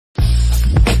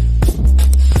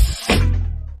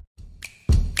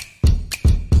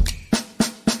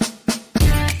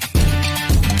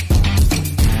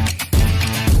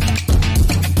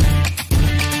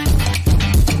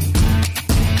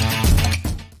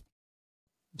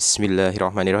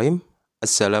Bismillahirrahmanirrahim.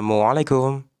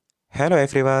 Assalamualaikum. Hello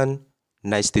everyone.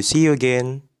 Nice to see you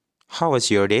again. How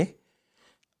was your day?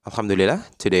 Alhamdulillah,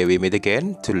 today we meet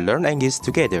again to learn English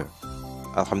together.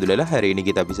 Alhamdulillah, hari ini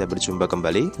kita bisa berjumpa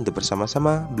kembali untuk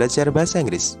bersama-sama belajar bahasa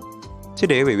Inggris.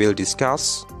 Today we will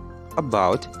discuss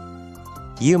about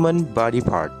human body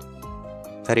part.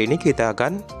 Hari ini kita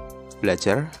akan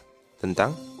belajar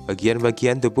tentang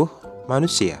bagian-bagian tubuh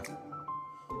manusia.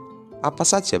 Apa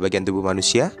saja bagian tubuh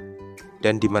manusia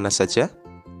dan di mana saja?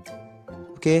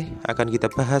 Oke, akan kita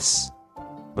bahas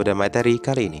pada materi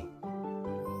kali ini.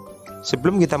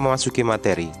 Sebelum kita memasuki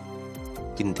materi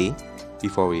inti,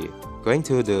 before we going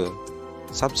to the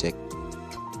subject,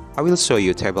 I will show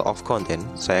you table of content.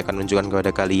 Saya akan menunjukkan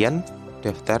kepada kalian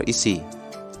daftar isi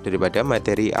daripada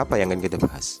materi apa yang akan kita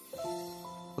bahas.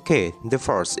 Oke, the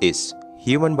first is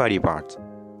human body part,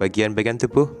 bagian-bagian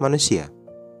tubuh manusia.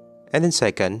 And then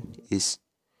second is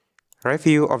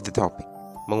review of the topic,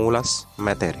 mengulas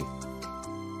materi.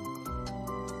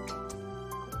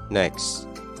 Next,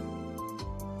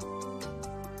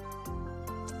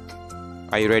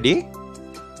 are you ready?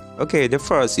 Okay, the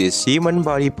first is human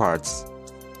body parts.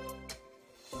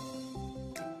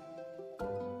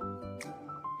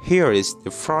 Here is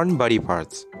the front body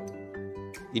parts.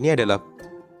 Ini adalah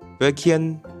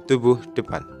bagian tubuh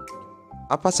depan.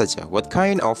 Apa saja? What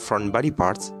kind of front body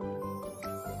parts?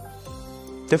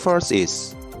 The first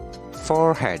is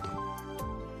forehead,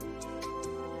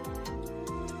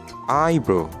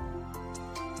 eyebrow,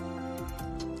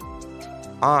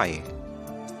 eye,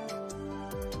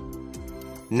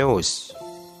 nose,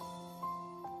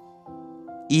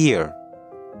 ear,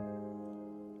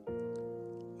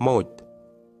 mouth,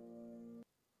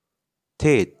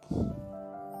 teeth,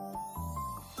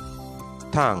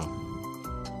 tongue,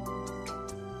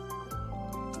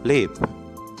 lip,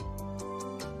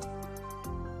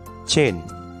 chin,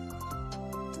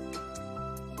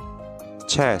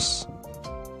 chest,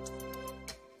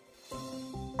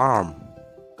 arm,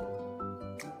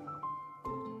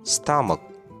 stomach,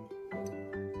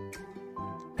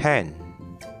 hand,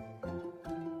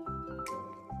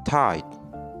 thigh,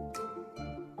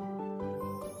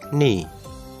 knee,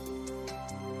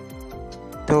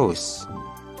 toes,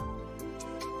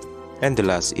 and the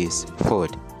last is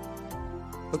foot.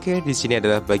 Oke, di sini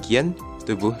adalah bagian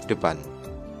tubuh depan.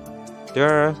 There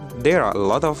are a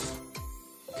lot of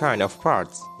kind of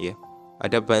parts, ya.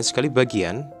 Ada banyak sekali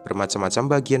bagian, bermacam-macam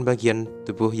bagian-bagian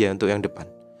tubuh yang untuk yang depan.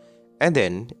 And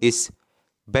then is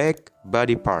back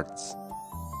body parts.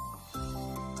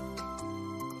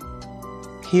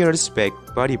 Here's back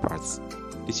body parts.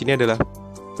 Di sini adalah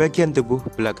bagian tubuh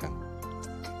belakang.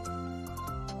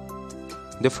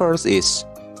 The first is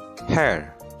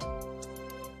hair,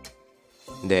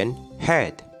 then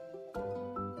head,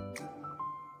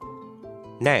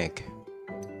 neck,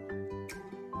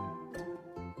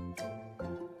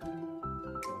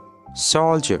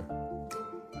 shoulder,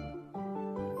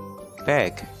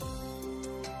 back,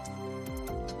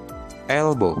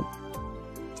 elbow,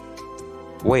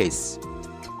 waist,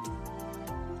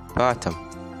 bottom,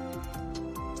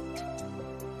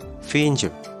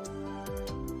 finger,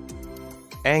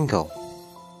 ankle,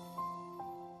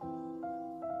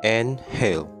 and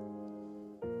heel.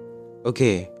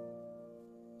 Oke.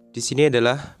 Di sini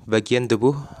adalah bagian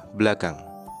tubuh belakang.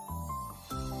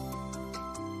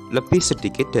 Lebih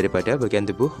sedikit daripada bagian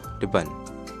tubuh depan.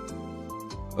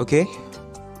 Oke.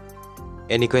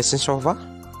 Any questions so far?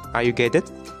 Are you get it?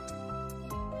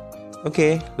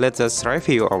 Okay, let us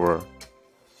review our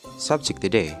subject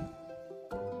today.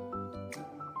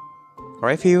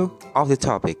 Review of the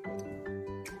topic.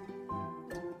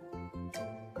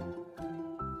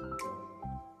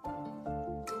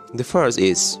 The first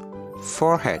is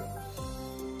forehead,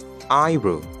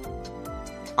 eyebrow,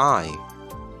 eye,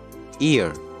 ear,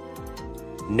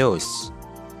 nose,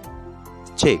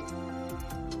 cheek,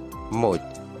 mouth,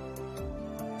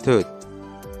 tooth,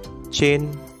 chin,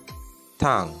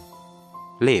 tongue,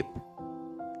 lip,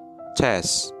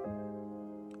 chest,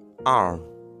 arm,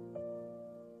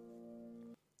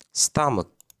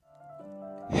 stomach,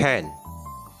 hand,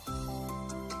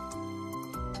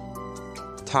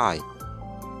 thigh,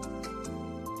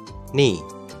 knee,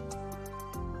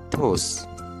 toes,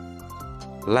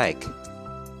 leg,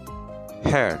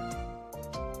 hair,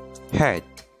 head,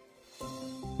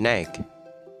 neck,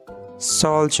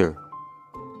 shoulder,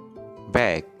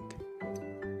 back,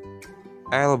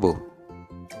 elbow,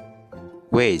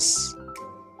 waist,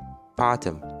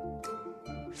 bottom,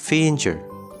 finger,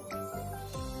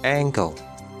 ankle,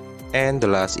 and the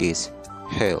last is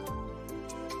heel.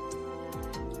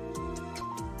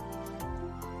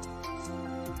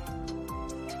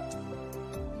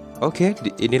 Oke,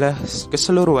 inilah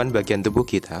keseluruhan bagian tubuh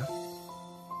kita.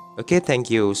 Oke, thank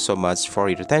you so much for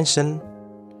your attention.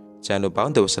 Jangan lupa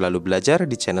untuk selalu belajar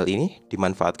di channel ini,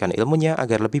 dimanfaatkan ilmunya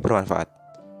agar lebih bermanfaat.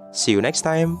 See you next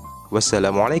time.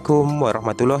 Wassalamualaikum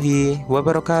warahmatullahi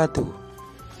wabarakatuh.